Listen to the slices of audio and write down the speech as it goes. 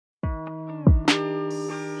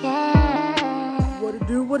What it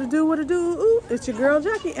do, what it do, what it do? Ooh, it's your girl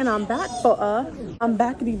Jackie, and I'm back for I'm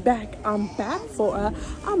backity back. I'm back for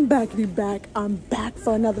I'm backity back. I'm back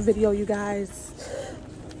for another video, you guys.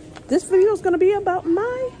 This video is gonna be about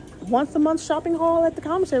my once a month shopping haul at the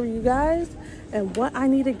commissary, you guys, and what I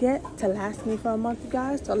need to get to last me for a month, you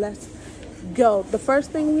guys. So let's go. The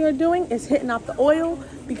first thing we are doing is hitting up the oil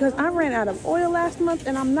because I ran out of oil last month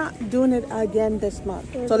and I'm not doing it again this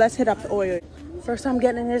month. So let's hit up the oil. First I'm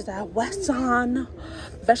getting is that Wesson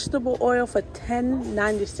vegetable oil for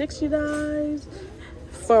 $10.96, you guys.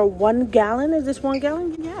 For 1 gallon. Is this 1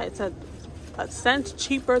 gallon? Yeah, it's a cent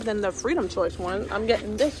cheaper than the Freedom Choice one. I'm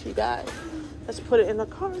getting this, you guys. Let's put it in the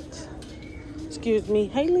cart. Excuse me,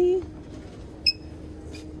 Haley.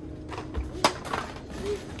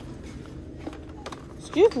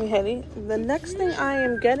 Excuse me, Haley. The next thing I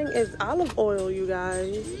am getting is olive oil, you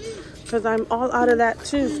guys, because I'm all out of that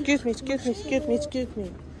too. Excuse me, excuse me, excuse me, excuse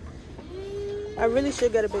me. I really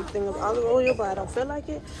should get a big thing of olive oil, but I don't feel like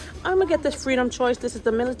it. I'm gonna get this Freedom Choice. This is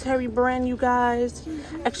the military brand, you guys.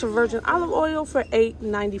 Extra virgin olive oil for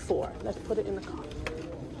 $8.94. Let's put it in the cart.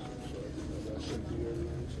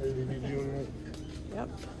 Yep.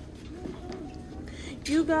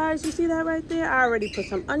 You guys, you see that right there? I already put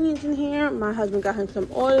some onions in here. My husband got him some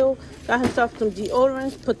oil, got himself some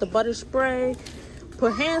deodorants, put the butter spray,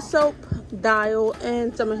 put hand soap, dial,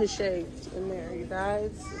 and some of his shades in there, you guys.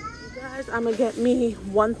 I'm gonna get me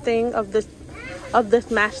one thing of this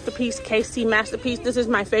Masterpiece, KC Masterpiece. This is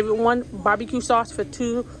my favorite one. Barbecue sauce for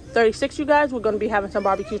 $2.36, you guys. We're gonna be having some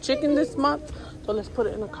barbecue chicken this month, so let's put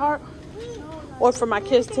it in the cart. Or for my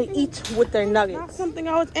kids to eat with their nuggets. Not something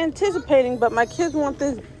I was anticipating, but my kids want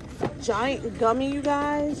this giant gummy, you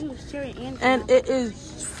guys. And it is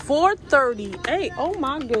 $4.38. Oh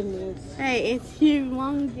my goodness. Hey, it's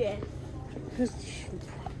humongous.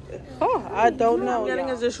 Oh, I don't know. I'm getting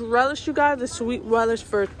is this relish, you guys, the sweet relish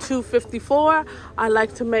for $2.54. I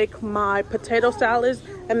like to make my potato salads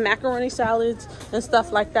and macaroni salads and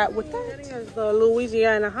stuff like that with that. Getting is the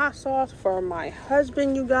Louisiana hot sauce for my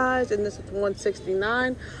husband, you guys, and this is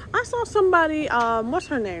 $1.69. I saw somebody, what's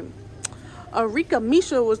her name? Rika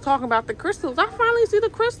Misha was talking about the crystals. I finally see the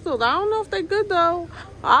crystals. I don't know if they're good though.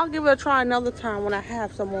 I'll give it a try another time when I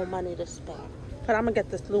have some more money to spend. But I'm gonna get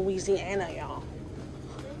this Louisiana, y'all.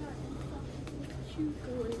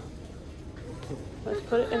 Let's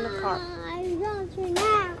put it in the cart. I'm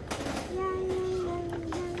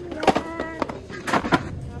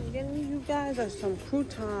getting you guys some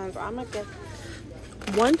croutons. I'm gonna get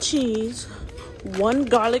 1 cheese, 1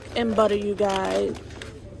 garlic and butter, you guys,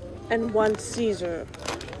 and 1 Caesar.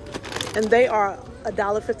 And they are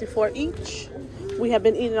 $1.54 each. We have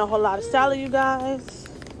been eating a whole lot of salad, you guys,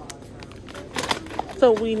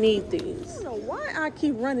 so we need these. I don't know why I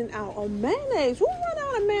keep running out of mayonnaise. Who run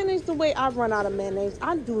out of mayonnaise the way I run out of mayonnaise?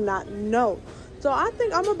 I do not know. So I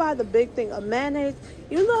think I'm gonna buy the big thing of mayonnaise,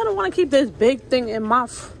 even though I don't want to keep this big thing in my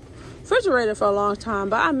refrigerator for a long time.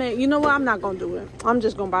 But I may, you know what, I'm not gonna do it. I'm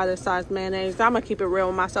just gonna buy this size mayonnaise. I'm gonna keep it real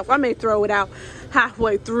with myself. I may throw it out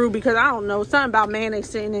halfway through because I don't know, something about mayonnaise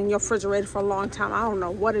sitting in your refrigerator for a long time. I don't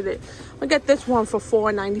know what it is. I'll get this one for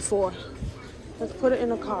 $4.94. Let's put it in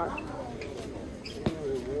the car.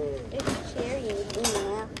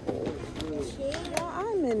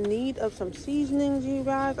 I'm in need of some seasonings, you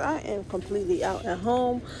guys. I am completely out at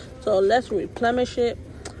home, so let's replenish it.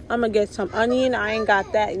 I'm gonna get some onion. I ain't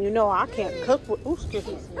got that, and you know I can't cook with. Ooh, excuse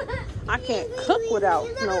me. I can't cook without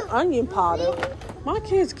no onion powder. My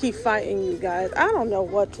kids keep fighting, you guys. I don't know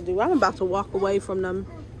what to do. I'm about to walk away from them.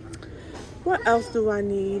 What else do I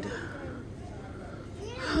need?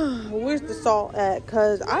 Where's the salt at?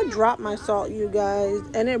 Cause I dropped my salt, you guys,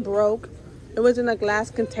 and it broke. It was in a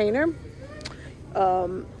glass container,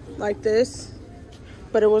 like this,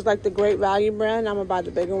 but it was like the Great Value brand. I'm gonna buy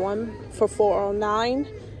the bigger one for $4.09.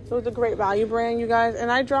 It was the Great Value brand, you guys,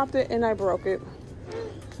 and I dropped it and I broke it.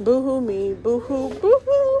 Boo-hoo me, boo-hoo,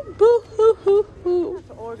 boo-hoo, boo-hoo-hoo-hoo.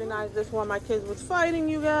 To organize this while my kids was fighting,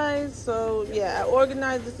 you guys. So yeah, I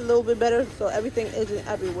organized this a little bit better so everything isn't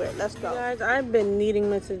everywhere. Let's go. You guys, I've been needing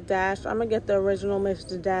Mrs. Dash. I'm gonna get the original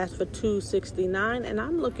Mrs. Dash for $2.69, and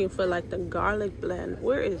I'm looking for like the garlic blend.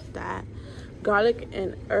 Where is that? Garlic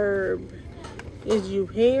and herb. Is you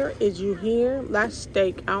here? Is you here? That's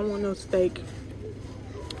steak. I don't want no steak.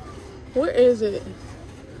 Where is it?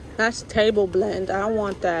 That's table blend. I don't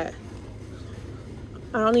want that.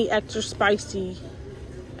 I don't need extra spicy.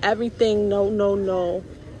 Everything, no, no, no.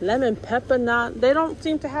 Lemon pepper, not. They don't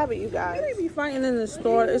seem to have it, you guys. They be fighting in the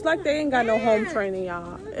store. It's like they ain't got no home training,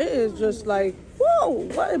 y'all. It is just like, whoa,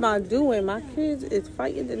 what am I doing? My kids is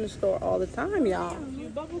fighting in the store all the time, y'all.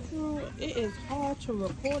 bubble fruit. It is hard to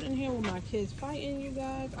record in here with my kids fighting, you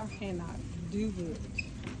guys. I cannot do this.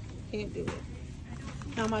 Can't do it.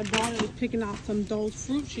 Now my daughter is picking out some those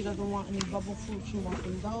fruit. She doesn't want any bubble fruit. She wants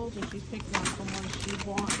some those, and she's picking out the ones she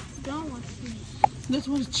wants. Don't want to. This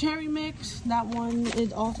one's cherry mix. That one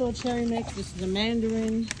is also a cherry mix. This is a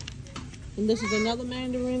mandarin. And this is another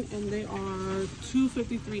mandarin, and they are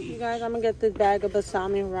 $2.53 each. You guys, I'm gonna get this bag of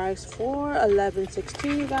balsamic rice for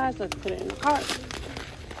 $11.16. You guys, let's put it in the cart.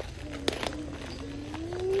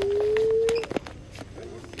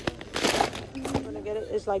 I'm gonna get it.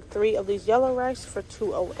 It's like 3 of these yellow rice for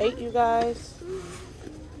 $2.08. You guys.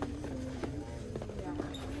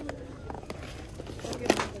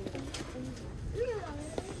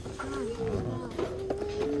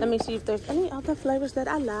 Let me see if there's any other flavors that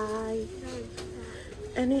I like.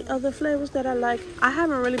 Any other flavors that I like. I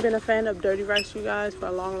haven't really been a fan of dirty rice, you guys, for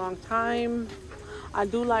a long time. I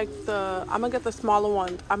do like the, I'm gonna get the smaller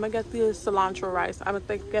ones. I'm gonna get the cilantro rice. I'm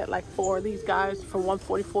gonna get like 4 of these guys for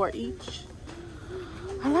 $1.44 each.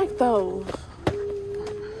 I like those.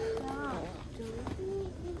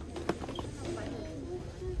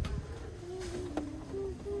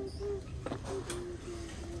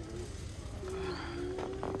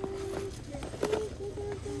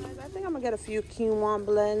 Get a few quinoa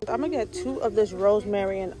blends. I'm gonna get 2 of this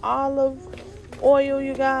rosemary and olive oil,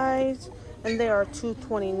 you guys, and they are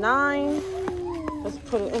 $2.29. Let's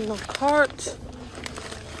put it in the cart.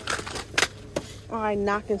 All right,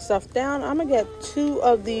 knocking stuff down. I'm gonna get 2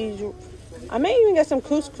 of these. I may even get some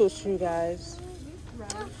couscous, you guys.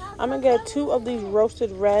 I'm gonna get 2 of these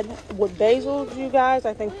roasted red with basils, you guys.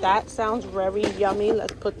 I think that sounds very yummy.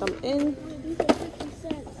 Let's put them in.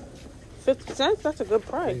 50 cents? That's a good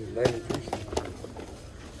price.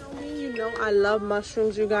 You know I love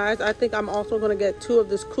mushrooms, you guys. I think I'm also going to get 2 of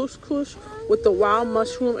this couscous with the wild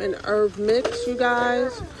mushroom and herb mix, you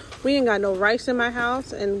guys. We ain't got no rice in my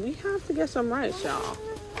house, and we have to get some rice, y'all.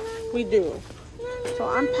 We do. So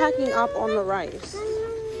I'm packing up on the rice.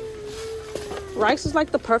 Rice is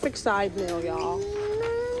like the perfect side meal, y'all.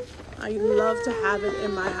 I love to have it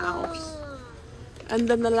in my house. And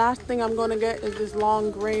then the last thing I'm going to get is this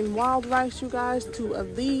long grain wild rice, you guys. 2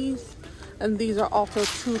 of these. And these are also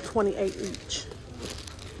 $2.28 each.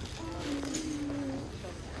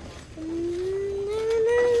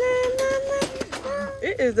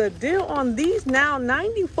 It is a deal on these now,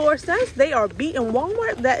 94 cents. They are beating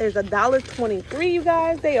Walmart. That is $1.23, you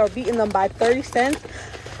guys. They are beating them by 30 cents.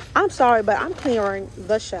 I'm sorry, but I'm clearing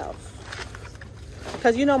the shelf.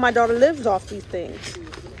 Because you know my daughter lives off these things.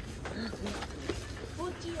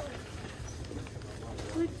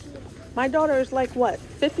 My daughter is like, what,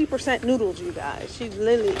 50% noodles, you guys. She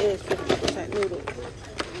literally is 50% noodles.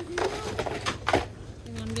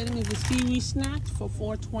 And I'm getting the seaweed snacks for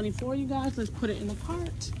 $4.24, you guys. Let's put it in the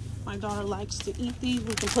cart. My daughter likes to eat these.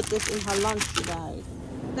 We can put this in her lunch, you guys.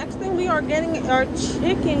 Next thing we are getting are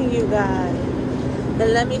chicken, you guys.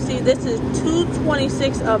 And let me see, this is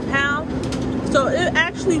 $2.26 a pound. So it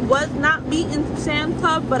actually was not beating Sam's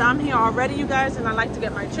Club, but I'm here already, you guys, and I like to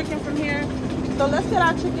get my chicken from here. So let's get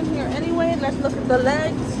our chicken here anyway. Let's look at the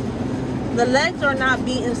legs. The legs are not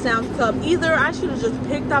beating Sam's Club either. I should have just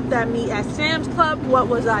picked up that meat at Sam's Club. What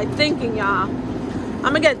was I thinking, y'all? I'm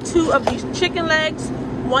gonna get 2 of these chicken legs.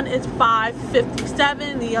 One is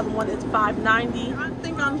 $5.57. The other one is $5.90. I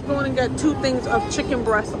think I'm going to get 2 things of chicken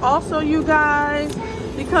breast also, you guys,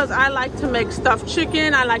 because I like to make stuffed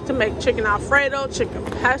chicken. I like to make chicken Alfredo, chicken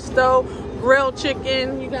pesto, grilled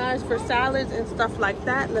chicken, you guys, for salads and stuff like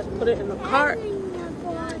that. Let's put it in the cart.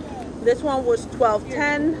 This one was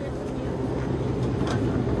 $12.10,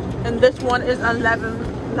 and this one is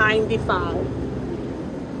 $11.95.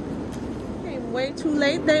 Came way too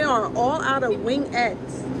late. They are all out of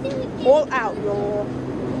wingettes. All out, y'all.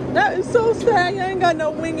 That is so sad. I ain't got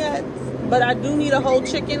no wingettes. But I do need a whole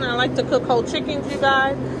chicken. I like to cook whole chickens, you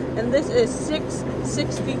guys. And this is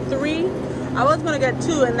 $6.63. I was going to get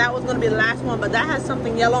 2, and that was going to be the last one, but that has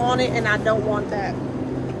something yellow on it, and I don't want that.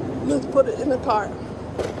 Let's put it in the cart.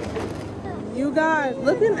 You guys,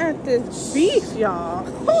 looking at this beef, y'all.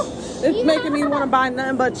 It's making me want to buy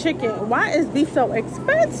nothing but chicken. Why is beef so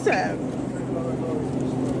expensive?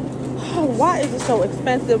 Why is it so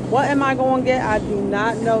expensive? What am I going to get? I do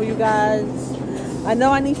not know, you guys. I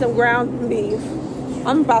know I need some ground beef.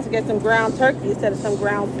 I'm about to get some ground turkey instead of some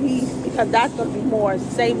ground beef, because that's going to be more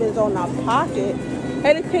savings on our pocket.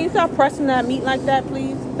 Hey, can you stop pressing that meat like that,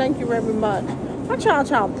 please? Thank you very much. I'm trying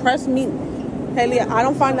to press meat. Haley, I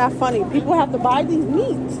don't find that funny. People have to buy these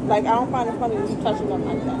meats. Like, I don't find it funny when you touching them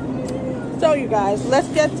like that. So, you guys, let's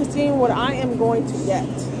get to seeing what I am going to get.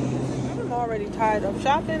 I'm already tired of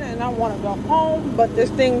shopping and I want to go home, but there's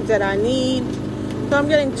things that I need. So I'm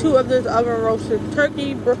getting 2 of this oven roasted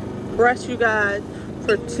turkey breast, you guys,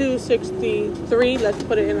 for $2.63. Let's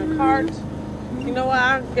put it in a cart. You know what?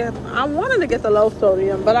 I wanted to get the low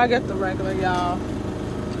sodium, but I get the regular, y'all.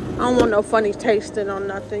 I don't want no funny tasting or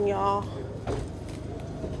nothing, y'all.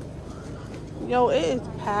 Yo, it is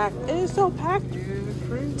packed. It is so packed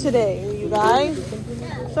today, you guys.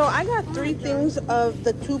 So I got 3 things of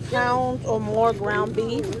the 2 pounds or more ground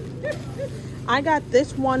beef. I got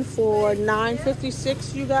this one for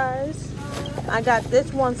 $9.56, you guys. I got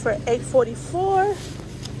this one for $8.44.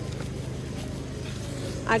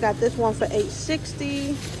 I got this one for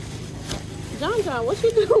 $8.60. John, what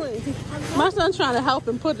you doing? My son's trying to help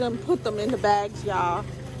and put them in the bags, y'all.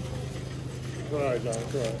 All right, John.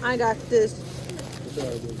 All right. I got this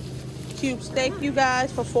cube steak, you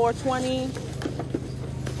guys, for $4.20.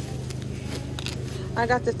 I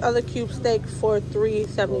got this other cube steak for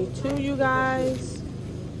 $3.72, you guys.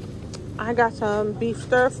 I got some beef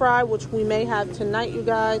stir fry, which we may have tonight, you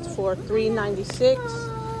guys, for $3.96.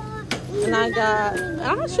 And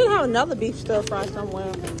I should have another beef stir fry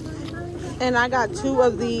somewhere. And I got 2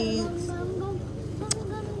 of these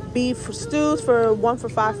beef stews for one for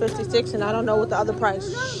 $5.56, and I don't know what the other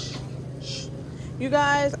price. You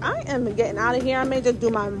guys, I am getting out of here. I may just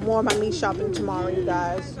do more of my meat shopping tomorrow, you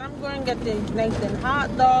guys. I'm going to get the Nathan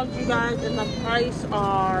hot dogs, you guys, and the price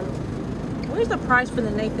are... Where's the price for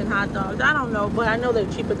the Nathan hot dogs? I don't know, but I know they're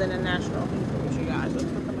cheaper than the National Foods, you guys. Let's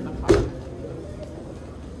put them in the cart.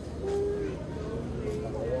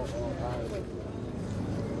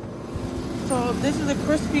 So this is a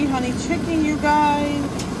crispy honey chicken, you guys.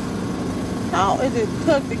 How is it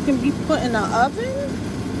cooked? It can be put in the oven.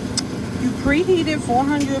 You preheat it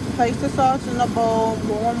 400, place the sauce in a bowl,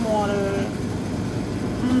 warm water.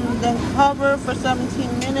 Then cover for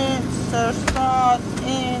 17 minutes, serve sauce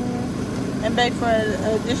in, and bake for an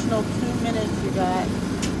additional 2 minutes, you guys.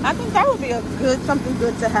 I think that would be something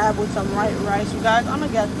good to have with some white rice, you guys. I'm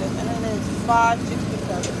gonna get this, and it is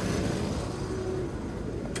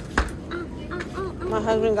 $5.67. My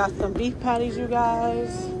husband got some beef patties, you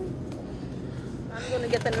guys. I'm gonna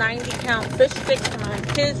get the 90-count fish sticks for my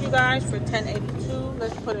kids, you guys, for $10.82.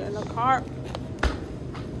 Let's put it in the cart.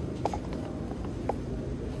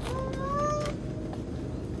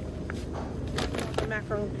 The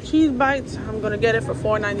macaroni and cheese bites, I'm gonna get it for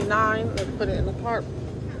 $4.99. Let's put it in the cart.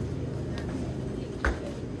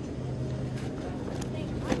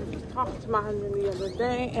 Talked to my husband the other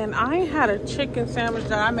day, and I had a chicken sandwich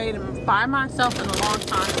that I made by myself in a long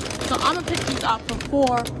time. So I'm gonna pick these up for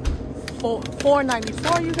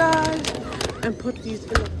 $4.94, you guys, and put these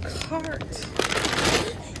in the cart.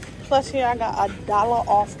 Plus here I got $1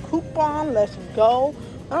 off coupon. Let's go.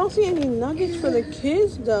 I don't see any nuggets for the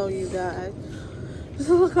kids though, you guys. This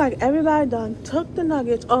looks like everybody done took the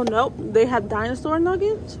nuggets. Oh nope, they have dinosaur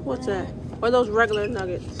nuggets. What's that? Or those regular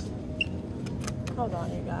nuggets? Hold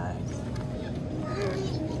on, you guys.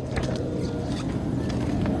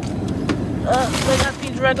 They got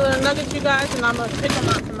these regular nuggets, you guys, and I'm gonna pick them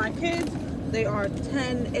out for my kids. They are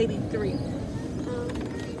 $10.83.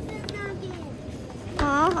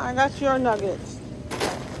 I got your nuggets.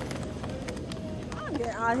 I'll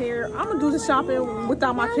get out here. I'm gonna do the shopping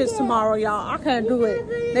without my kids tomorrow, y'all. I can't do it.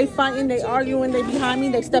 They fighting, they arguing, they behind me,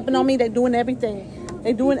 they stepping on me, they doing everything.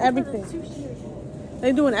 They doing everything.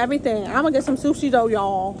 They doing everything. I'm gonna get some sushi though,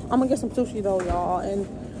 y'all. And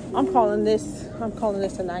I'm calling this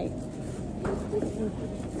tonight.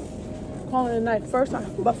 Calling it night. First I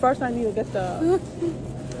need to get the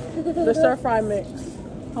stir fry mix.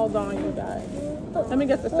 Hold on, you guys. Let me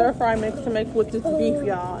get the stir fry mix to make with this beef,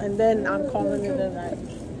 y'all, and then I'm calling it a night.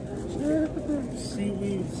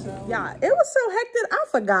 Yeah, it was so hectic. I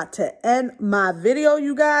forgot to end my video,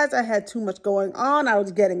 you guys. I had too much going on. I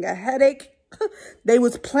was getting a headache. They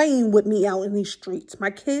was playing with me out in these streets.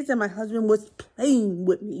 My kids and my husband was playing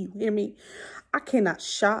with me. You hear me? I cannot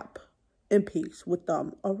shop in peace with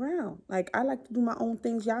them around. Like, I like to do my own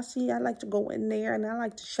things. Y'all see, I like to go in there and I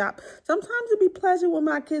like to shop. Sometimes it be pleasure with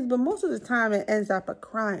my kids, but most of the time it ends up a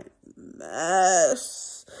crying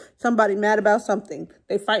mess. Somebody mad about something.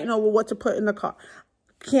 They fighting over what to put in the car.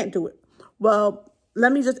 Can't do it. Well,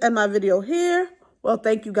 let me just end my video here. Well,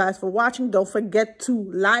 thank you guys for watching. Don't forget to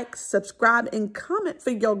like, subscribe, and comment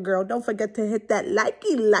for your girl. Don't forget to hit that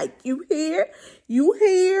likey like. You hear? You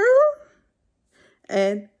hear?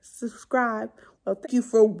 And subscribe. Well, thank you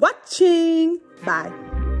for watching. Bye.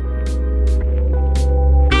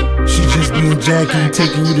 She just being Jackie,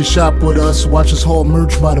 taking you to shop with us. Watch us haul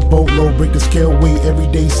merch by the boatload, break the scale weight every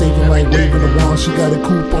day, saving like waving the wand. She got a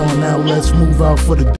coupon now. Let's move out for the